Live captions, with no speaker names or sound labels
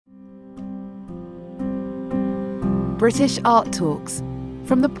British Art Talks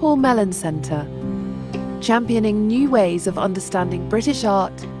from the Paul Mellon Centre, championing new ways of understanding British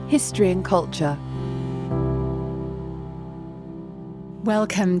art, history and culture.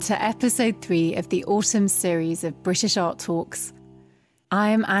 Welcome to episode 3 of the autumn series of British Art Talks.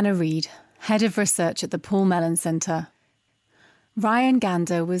 I'm Anna Reid, Head of Research at the Paul Mellon Centre. Ryan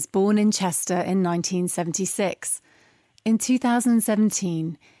Gander was born in Chester in 1976. In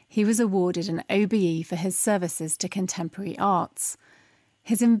 2017, he was awarded an OBE for his services to contemporary arts.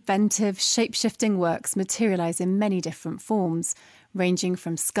 His inventive, shape-shifting works materialise in many different forms, ranging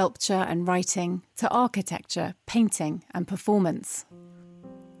from sculpture and writing to architecture, painting and performance.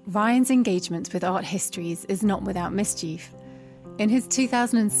 Ryan's engagement with art histories is not without mischief. In his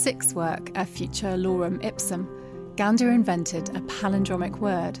 2006 work, A Future Lorem Ipsum, Gander invented a palindromic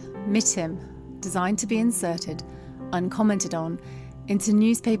word, mitim, designed to be inserted, uncommented on, into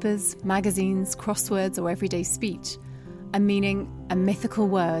newspapers, magazines, crosswords or everyday speech, and meaning a mythical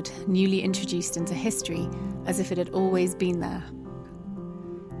word newly introduced into history as if it had always been there.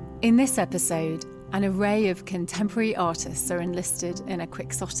 In this episode, an array of contemporary artists are enlisted in a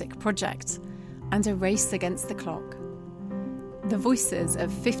quixotic project and a race against the clock. The voices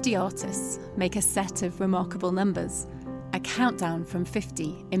of 50 artists make a set of remarkable numbers, a countdown from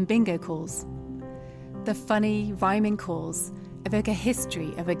 50 in bingo calls. The funny, rhyming calls evoke a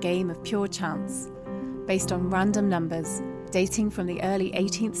history of a game of pure chance, based on random numbers dating from the early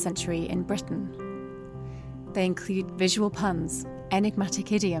 18th century in Britain. They include visual puns,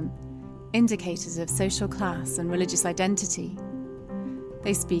 enigmatic idiom, indicators of social class and religious identity.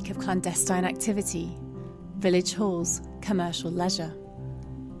 They speak of clandestine activity, village halls, commercial leisure.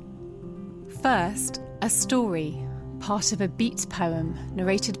 First, a story, part of a beat poem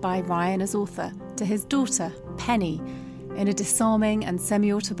narrated by Ryan as author to his daughter, Penny, in a disarming and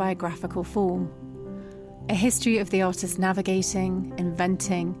semi-autobiographical form. A history of the artist navigating,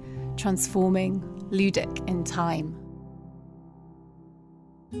 inventing, transforming, ludic in time.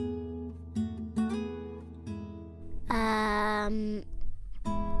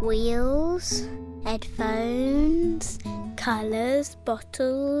 Wheels, headphones, colours,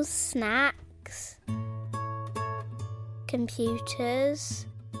 bottles, snacks, computers,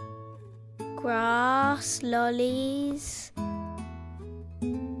 grass, lollies.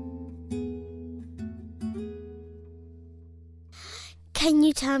 Can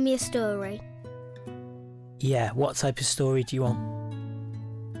you tell me a story? Yeah, what type of story do you want?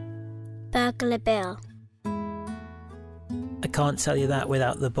 Burglar Bill. I can't tell you that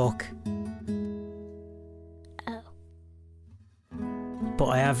without the book. Oh. But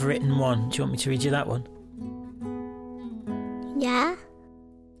I have written one. Do you want me to read you that one? Yeah?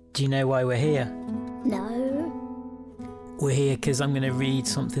 Do you know why we're here? No. We're here because I'm going to read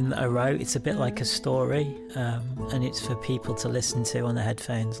something that I wrote. It's a bit like a story, and it's for people to listen to on their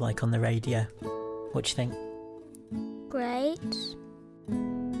headphones, like on the radio. What do you think? Great.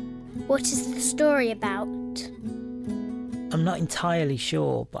 What is the story about? I'm not entirely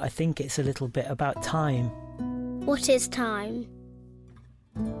sure, but I think it's a little bit about time. What is time?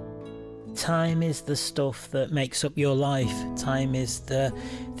 Time is the stuff that makes up your life. Time is the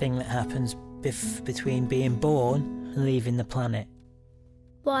thing that happens between being born and leaving the planet.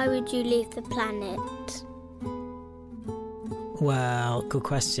 Why would you leave the planet? Well, good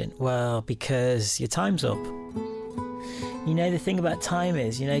question. Well, because your time's up. You know, the thing about time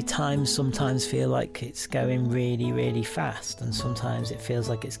is, time sometimes feel like it's going really, really fast, and sometimes it feels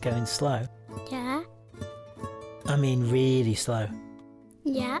like it's going slow. Yeah? I mean, really slow.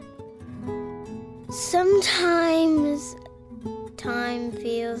 Yeah. Sometimes time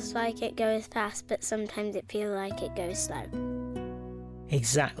feels like it goes fast, but sometimes it feels like it goes slow.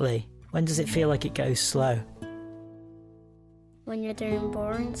 Exactly. When does it feel like it goes slow? When you're doing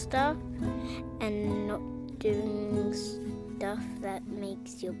boring stuff and not doing stuff that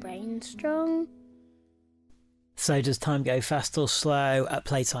makes your brain strong. So does time go fast or slow at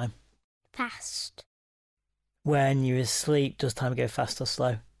playtime? Fast. When you're asleep, does time go fast or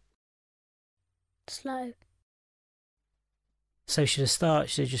slow? Slow. So should I start?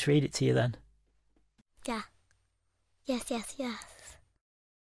 Should I just read it to you then? Yeah. Yes.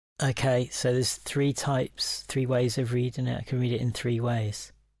 Okay, so there's 3 ways of reading it. I can read it in 3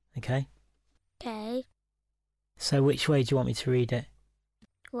 ways. Okay? Okay. So which way do you want me to read it?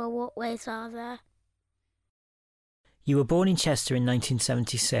 Well, what ways are there? You were born in Chester in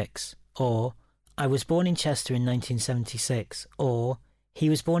 1976, or I was born in Chester in 1976, or he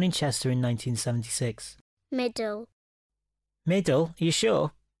was born in Chester in 1976. Middle. Middle? Are you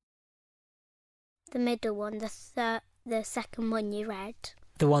sure? The middle one, the second one you read.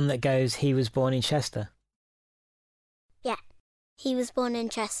 The one that goes, he was born in Chester? Yeah. He was born in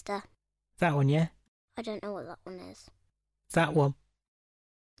Chester. That one, yeah? I don't know what that one is. That one.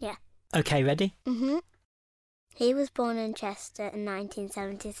 Yeah. Okay, ready? Mm-hmm. He was born in Chester in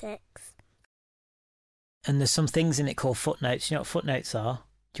 1976. And there's some things in it called footnotes. You know what footnotes are?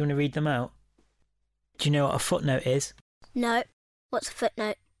 Do you want to read them out? Do you know what a footnote is? No. What's a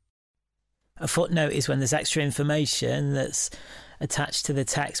footnote? A footnote is when there's extra information that's attached to the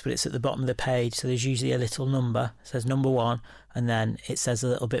text, but it's at the bottom of the page. So there's usually a little number. It says number 1, and then it says a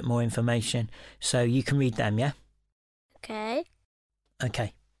little bit more information. So you can read them, yeah? Okay.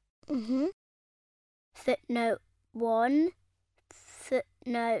 Okay. Mm-hmm. Footnote 1,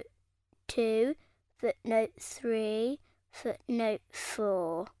 footnote 2, footnote 3, footnote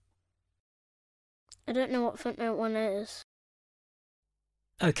 4. I don't know what footnote 1 is.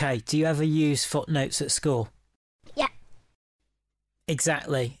 Okay, do you ever use footnotes at school? Yeah.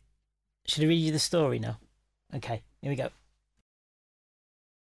 Exactly. Should I read you the story now? Okay, here we go.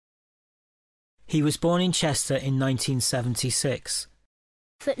 He was born in Chester in 1976.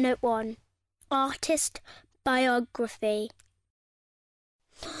 Footnote 1. Artist biography.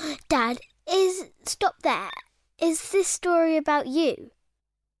 Dad, stop there. Is this story about you?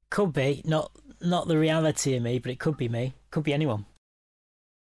 Could be. Not the reality of me, but it could be me. Could be anyone.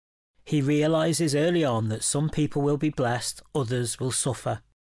 He realises early on that some people will be blessed, others will suffer.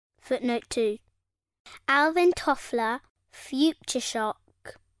 Footnote 2. Alvin Toffler, Future Shock,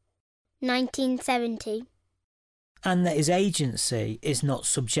 1970. And that his agency is not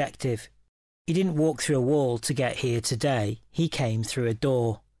subjective. He didn't walk through a wall to get here today. He came through a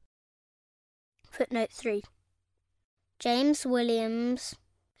door. Footnote 3. James Williams.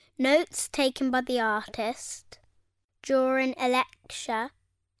 Notes taken by the artist during a lecture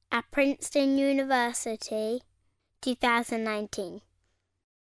at Princeton University, 2019.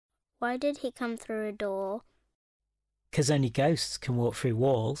 Why did he come through a door? 'Cause only ghosts can walk through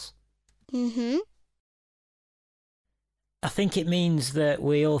walls. Mm-hmm. I think it means that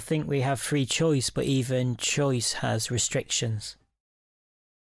we all think we have free choice, but even choice has restrictions.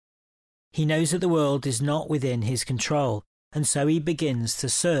 He knows that the world is not within his control, and so he begins to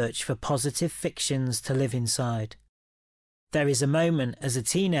search for positive fictions to live inside. There is a moment as a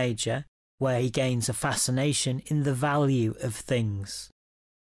teenager where he gains a fascination in the value of things.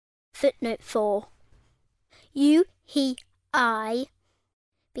 Footnote 4. I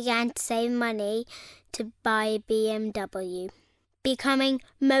began to save money to buy a BMW, becoming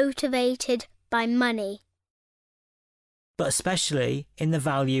motivated by money. But especially in the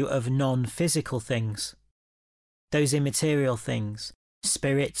value of non-physical things. Those immaterial things.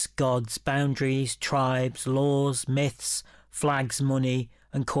 Spirits, gods, boundaries, tribes, laws, myths, flags, money,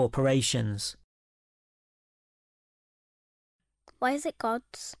 and corporations. Why is it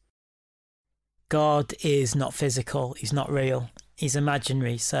gods? God is not physical, he's not real, he's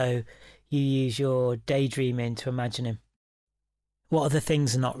imaginary, so you use your daydreaming to imagine him. What other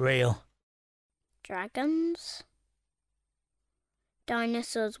things are not real? Dragons?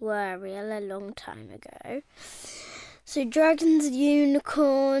 Dinosaurs were real a long time ago. So dragons,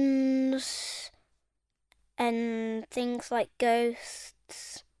 unicorns, and things like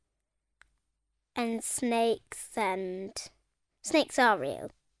ghosts, and snakes are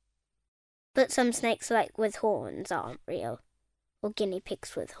real. But some snakes, like with horns, aren't real. Or guinea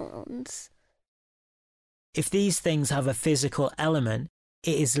pigs with horns. If these things have a physical element,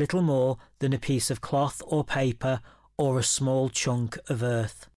 it is little more than a piece of cloth or paper or a small chunk of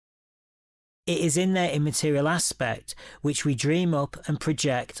earth. It is in their immaterial aspect which we dream up and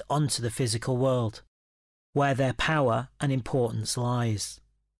project onto the physical world, where their power and importance lies.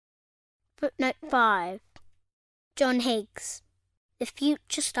 Footnote 5. John Higgs. The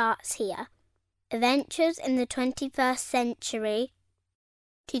future starts here. Adventures in the 21st Century,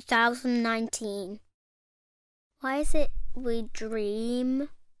 2019. Why is it we dream?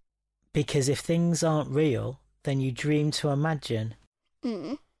 Because if things aren't real, then you dream to imagine.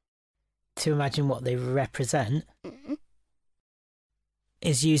 Mm. To imagine what they represent. Mm.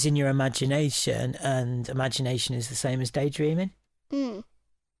 Is using your imagination, and imagination is the same as daydreaming. Mm.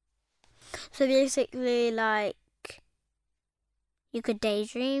 So basically, like, you could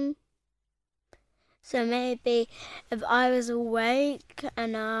daydream. So maybe if I was awake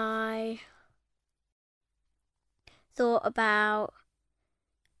and I thought about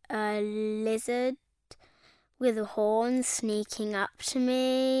a lizard with a horn sneaking up to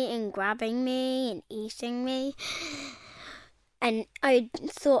me and grabbing me and eating me, and I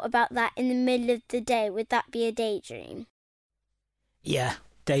thought about that in the middle of the day, would that be a daydream? Yeah,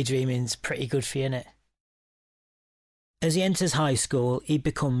 daydreaming's pretty good for you, innit? As he enters high school, he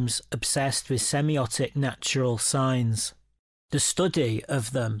becomes obsessed with semiotic natural signs. The study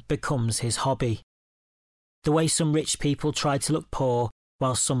of them becomes his hobby. The way some rich people try to look poor,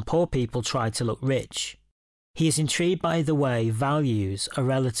 while some poor people try to look rich. He is intrigued by the way values are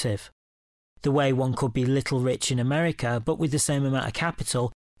relative. The way one could be little rich in America, but with the same amount of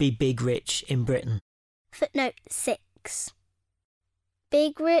capital, be big rich in Britain. Footnote 6.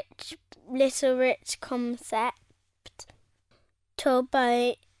 Big rich, little rich concept taught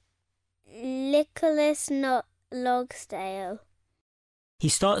by Nicholas Logsdale. He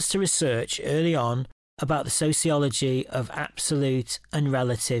starts to research early on about the sociology of absolute and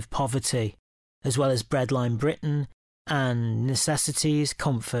relative poverty, as well as breadline Britain and necessities,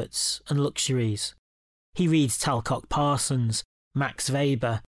 comforts and luxuries. He reads Talcott Parsons, Max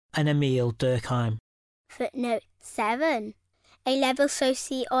Weber and Emile Durkheim. Footnote 7. A-level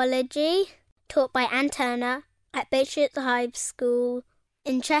sociology taught by Ann Turner at Bishop's High School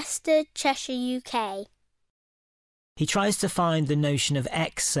in Chester, Cheshire, UK. He tries to find the notion of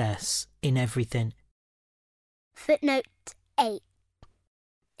excess in everything. Footnote 8.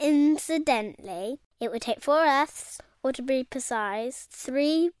 Incidentally, it would take 4 Earths, or to be precise,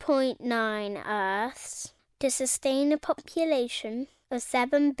 3.9 Earths, to sustain a population of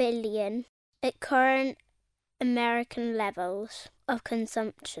 7 billion at current American levels of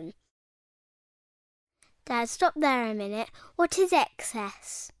consumption. Dad, stop there a minute. What is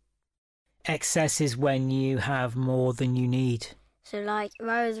excess? Excess is when you have more than you need. So, like, if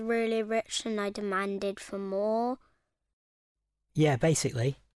I was really rich and I demanded for more? Yeah,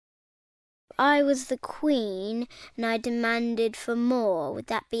 basically. I was the queen and I demanded for more. Would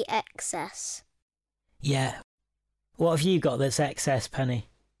that be excess? Yeah. What have you got that's excess, Penny?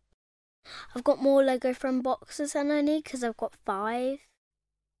 I've got more Lego friend boxes than I need because I've got 5.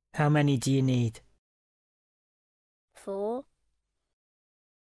 How many do you need? 4.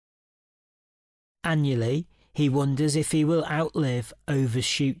 Annually, he wonders if he will outlive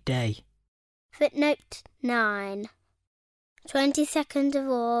Overshoot Day. Footnote 9. 22nd of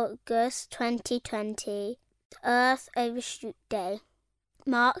August 2020, Earth Overshoot Day,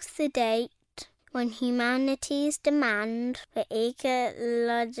 marks the date when humanity's demand for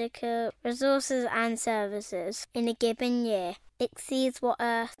ecological resources and services in a given year exceeds what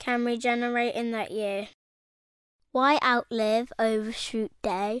Earth can regenerate in that year. Why outlive Overshoot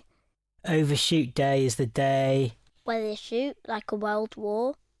Day? Overshoot Day is the day... Where they shoot, like a world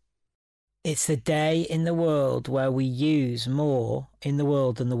war? It's the day in the world where we use more in the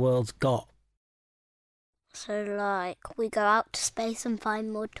world than the world's got. So, like, we go out to space and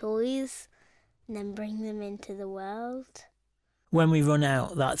find more toys and then bring them into the world? When we run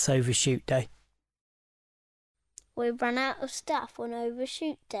out, that's Overshoot Day. We run out of stuff on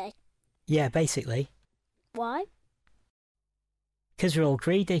Overshoot Day? Yeah, basically. Why? Because we're all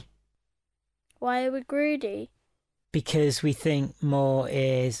greedy. Why are we greedy? Because we think more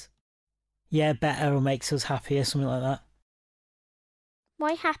is, yeah, better or makes us happier, something like that.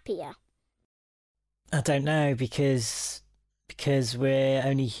 Why happier? I don't know, because we're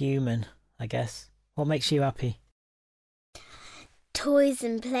only human, I guess. What makes you happy? Toys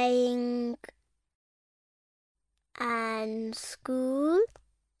and playing and school.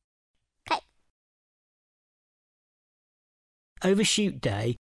 Okay. Overshoot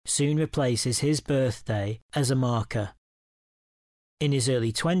Day soon replaces his birthday as a marker. In his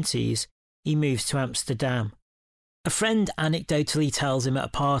early 20s, he moves to Amsterdam. A friend anecdotally tells him at a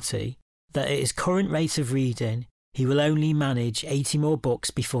party that at his current rate of reading, he will only manage 80 more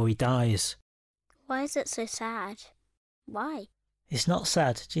books before he dies. Why is it so sad? Why? It's not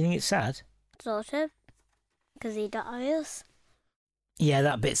sad. Do you think it's sad? Sort of. Because he dies. Yeah,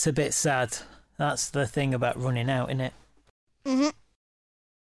 that bit's a bit sad. That's the thing about running out, innit?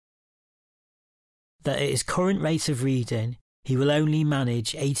 That at his current rate of reading, he will only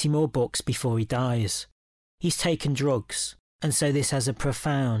manage 80 more books before he dies. He's taken drugs, and so this has a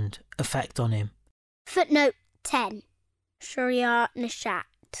profound effect on him. Footnote 10. Shariat Nishat.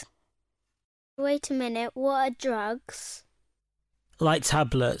 Wait a minute, what are drugs? Like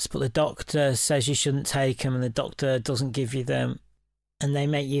tablets, but the doctor says you shouldn't take them and the doctor doesn't give you them, and they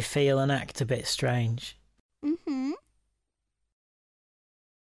make you feel and act a bit strange.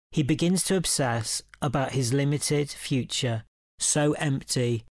 He begins to obsess about his limited future, so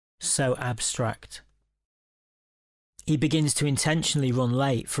empty, so abstract. He begins to intentionally run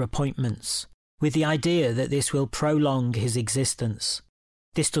late for appointments, with the idea that this will prolong his existence.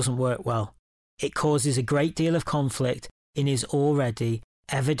 This doesn't work well. It causes a great deal of conflict in his already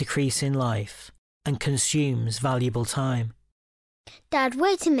ever-decreasing life and consumes valuable time. Dad,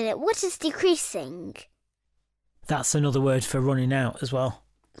 wait a minute, what is decreasing? That's another word for running out as well.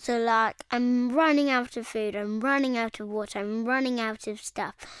 So, like, I'm running out of food, I'm running out of water, I'm running out of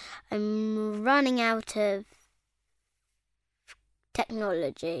stuff, I'm running out of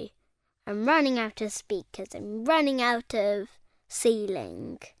technology, I'm running out of speakers, I'm running out of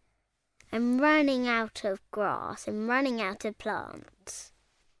ceiling, I'm running out of grass, I'm running out of plants.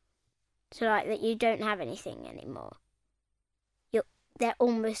 So, like, that you don't have anything anymore. They're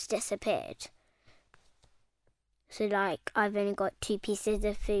almost disappeared. So, like, I've only got 2 pieces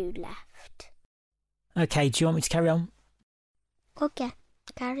of food left. Okay, do you want me to carry on? Okay,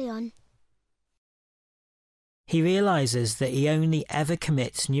 carry on. He realises that he only ever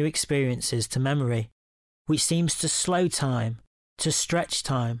commits new experiences to memory, which seems to slow time, to stretch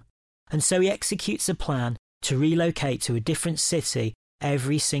time, and so he executes a plan to relocate to a different city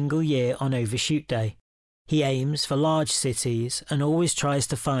every single year on Overshoot Day. He aims for large cities and always tries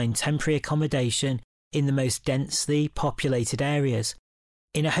to find temporary accommodation in the most densely populated areas,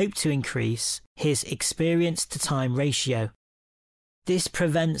 in a hope to increase his experience to time ratio. This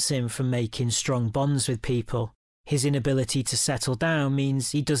prevents him from making strong bonds with people. His inability to settle down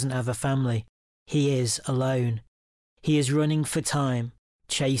means he doesn't have a family. He is alone. He is running for time,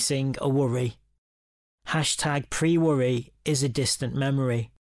 chasing a worry. Hashtag pre-worry is a distant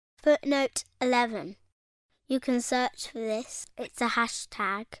memory. Footnote 11. You can search for this. It's a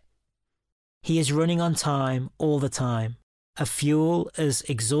hashtag. He is running on time all the time, a fuel as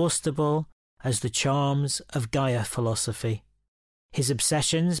exhaustible as the charms of Gaia philosophy. His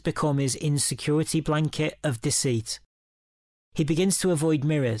obsessions become his insecurity blanket of deceit. He begins to avoid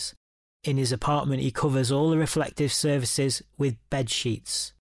mirrors. In his apartment, he covers all the reflective surfaces with bed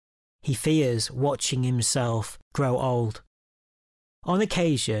sheets. He fears watching himself grow old. On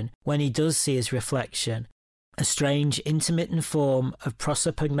occasion, when he does see his reflection, a strange intermittent form of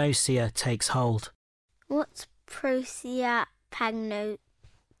prosopagnosia takes hold. What's prosopagnosia?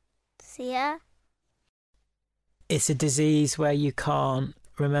 It's a disease where you can't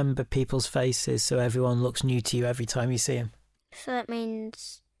remember people's faces, so everyone looks new to you every time you see them. So that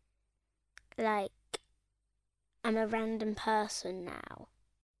means, like, I'm a random person now.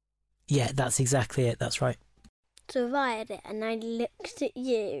 Yeah, that's exactly it, that's right. So if I had it and I looked at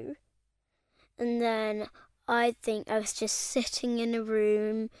you, and then I think I was just sitting in a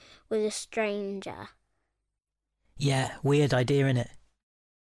room with a stranger. Yeah, weird idea, innit?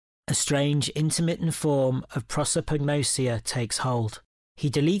 A strange intermittent form of prosopagnosia takes hold. He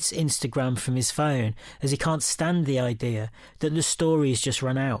deletes Instagram from his phone as he can't stand the idea that the stories just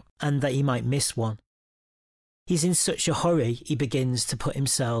run out and that he might miss one. He's in such a hurry he begins to put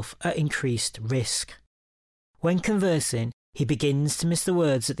himself at increased risk. When conversing, he begins to miss the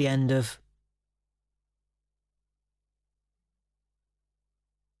words at the end of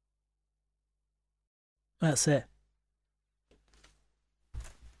That's it.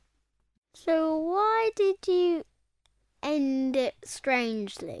 So why did you end it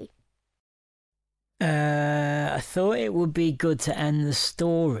strangely? I thought it would be good to end the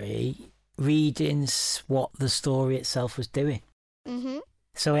story reading what the story itself was doing. Mm-hmm.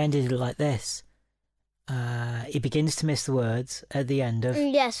 So I ended it like this. He begins to miss the words at the end of...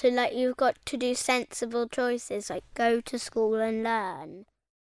 Yeah, so like you've got to do sensible choices, like go to school and learn.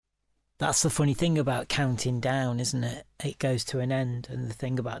 That's the funny thing about counting down, isn't it? It goes to an end, and the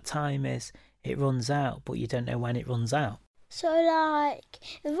thing about time is it runs out, but you don't know when it runs out. So, like,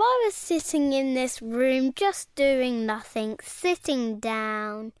 if I was sitting in this room just doing nothing, sitting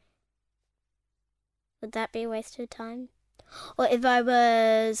down, would that be a waste of time? Or if I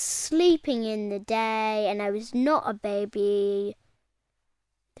was sleeping in the day and I was not a baby,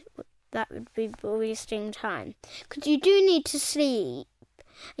 that would be wasting time. Because you do need to sleep.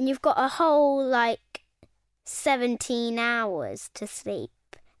 And you've got a whole, 17 hours to sleep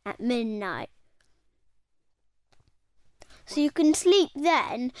at midnight. So you can sleep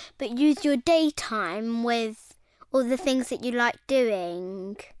then, but use your daytime with all the things that you like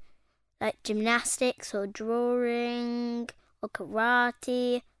doing. Like gymnastics or drawing or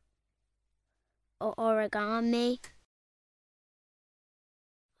karate or origami.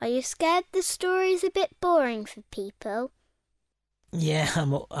 Are you scared the story's a bit boring for people? Yeah,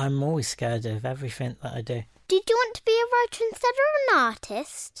 I'm always scared of everything that I do. Did you want to be a writer instead of an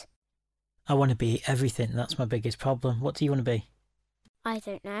artist? I want to be everything. That's my biggest problem. What do you want to be? I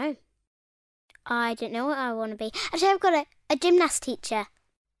don't know. I don't know what I want to be. Actually, I've got a gymnast teacher.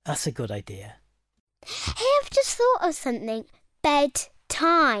 That's a good idea. Hey, I've just thought of something.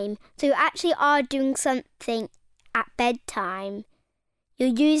 Bedtime. So you actually are doing something at bedtime. You're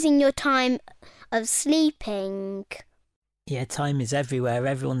using your time of sleeping. Yeah, time is everywhere.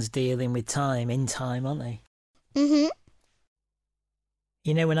 Everyone's dealing with time in time, aren't they? Mhm.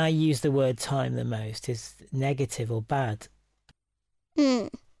 You know, when I use the word time the most, is negative or bad. Mm.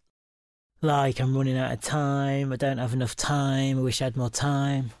 Like, I'm running out of time, I don't have enough time, I wish I had more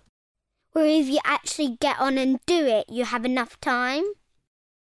time. Or if you actually get on and do it, you have enough time.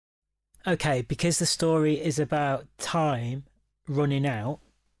 Okay, because the story is about time running out,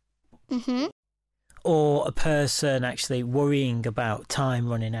 Mhm. or a person actually worrying about time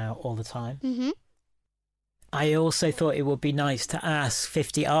running out all the time. Mhm. I also thought it would be nice to ask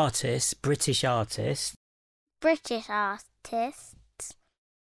 50 artists, British artists, British artists.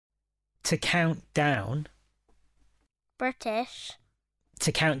 to count down British.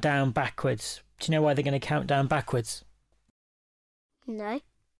 backwards. Do you know why they're going to count down backwards? No.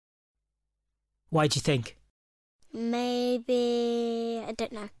 Why do you think? Maybe... I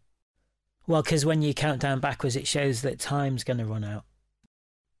don't know. Well, because when you count down backwards, it shows that time's going to run out.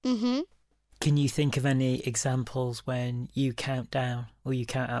 Mhm. Can you think of any examples when you count down or you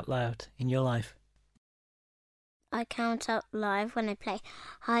count out loud in your life? I count out live when I play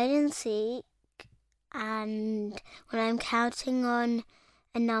hide and seek, and when I'm counting on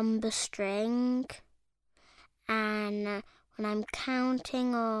a number string, and when I'm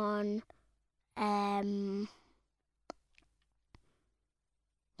counting on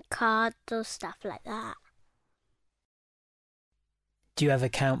cards or stuff like that. Do you ever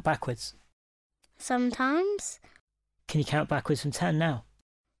count backwards? Sometimes. Can you count backwards from 10 now?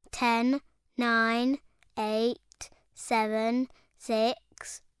 10, 9, 8, 7,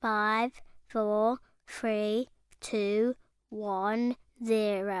 6, 5, 4, 3, 2, 1,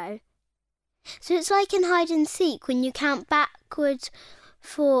 0. So it's like in hide and seek when you count backwards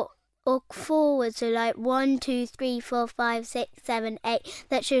or forwards, so like 1, 2, 3, 4, 5, 6, 7, 8.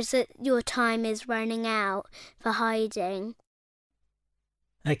 That shows that your time is running out for hiding.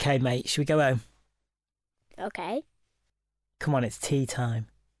 Okay, mate, should we go home? Okay. Come on, it's tea time.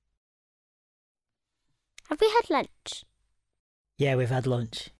 Have we had lunch? Yeah, we've had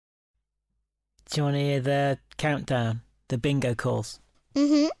lunch. Do you want to hear the countdown? The bingo calls?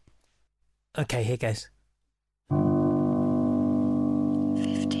 Mhm. Okay, here goes.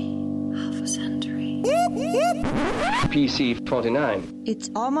 50, half a century. PC 49. It's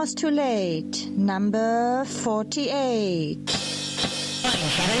almost too late. Number 48.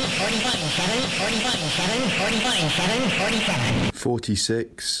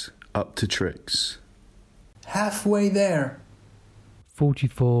 46, up to tricks. Halfway there.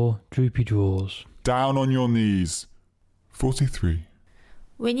 44, droopy drawers. Down on your knees. 43.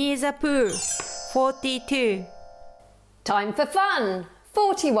 Winnie the Pooh. 42. Time for fun.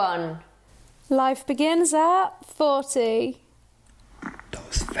 41. Life begins at 40.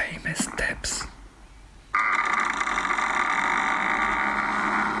 Those famous steps.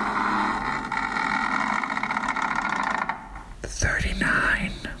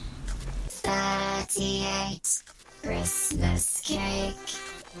 39. 38. Christmas cake.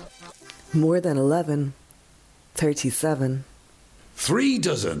 More than 11. 37. 3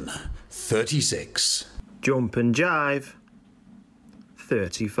 dozen. 36. Jump and jive.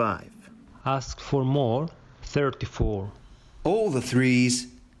 35. Ask for more. 34. All the threes.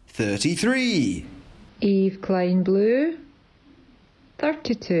 33. Eve Klein Blue.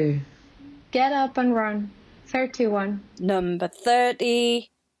 32. Get up and run. 31. Number 30.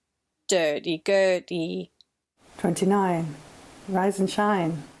 Dirty Gertie. 29. Rise and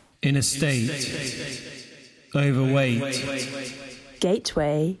shine. In a state. Overweight.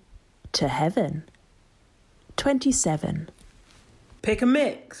 Gateway to heaven. 27. Pick a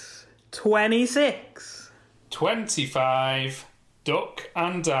mix. 26. 25. Duck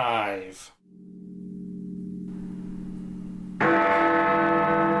and dive.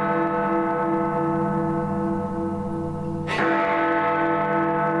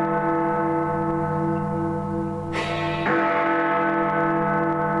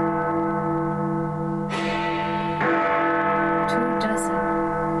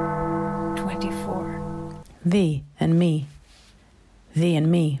 Thee and me. Thee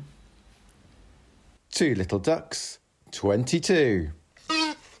and me. 2 little ducks. 22.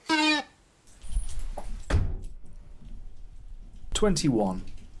 21.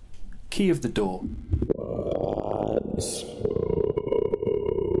 Key of the door.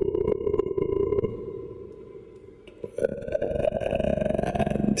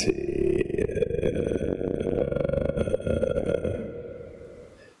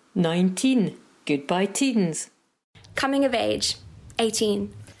 19. Goodbye teens. Coming of age.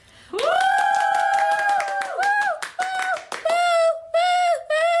 18.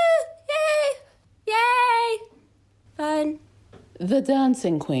 The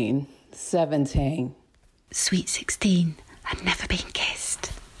Dancing Queen, 17. Sweet 16. I've never been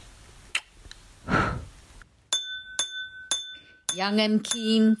kissed. Young and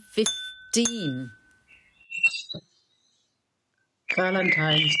keen, 15.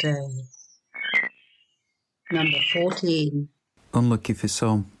 Valentine's Day. Number 14. Unlucky for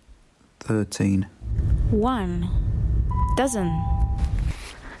some. 13. 1 dozen.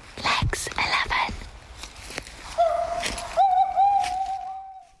 Legs 11.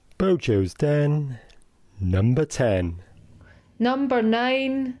 Bojo's Den. Number 10. Number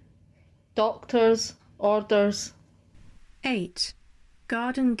 9. Doctor's orders. 8.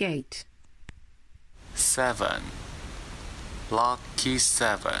 Garden Gate. 7. Lucky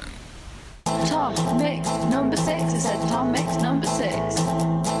 7. Tom Mix number 6. It said Tom Mix number 6.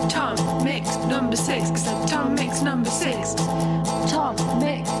 Tom Mix number 6. It said Tom Mix number 6. Tom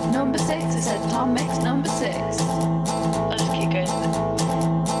Mix number 6. It said Tom Mix number 6. I'll just keep going.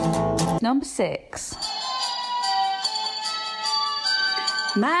 Number 6.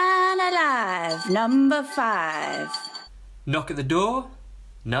 Man Alive, number 5. Knock at the door,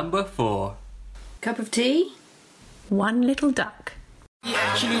 number 4. Cup of tea? One Little Duck. He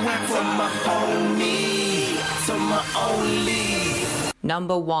actually went from my only to my only.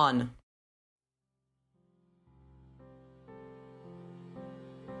 Number 1.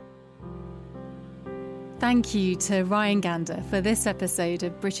 Thank you to Ryan Gander for this episode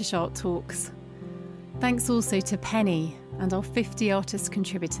of British Art Talks. Thanks also to Penny and our 50 artist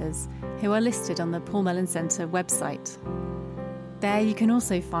contributors who are listed on the Paul Mellon Centre website. There you can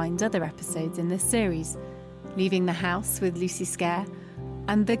also find other episodes in this series, Leaving the House with Lucy Scare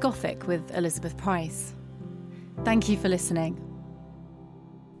and The Gothic with Elizabeth Price. Thank you for listening.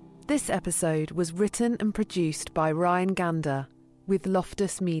 This episode was written and produced by Ryan Gander with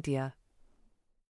Loftus Media.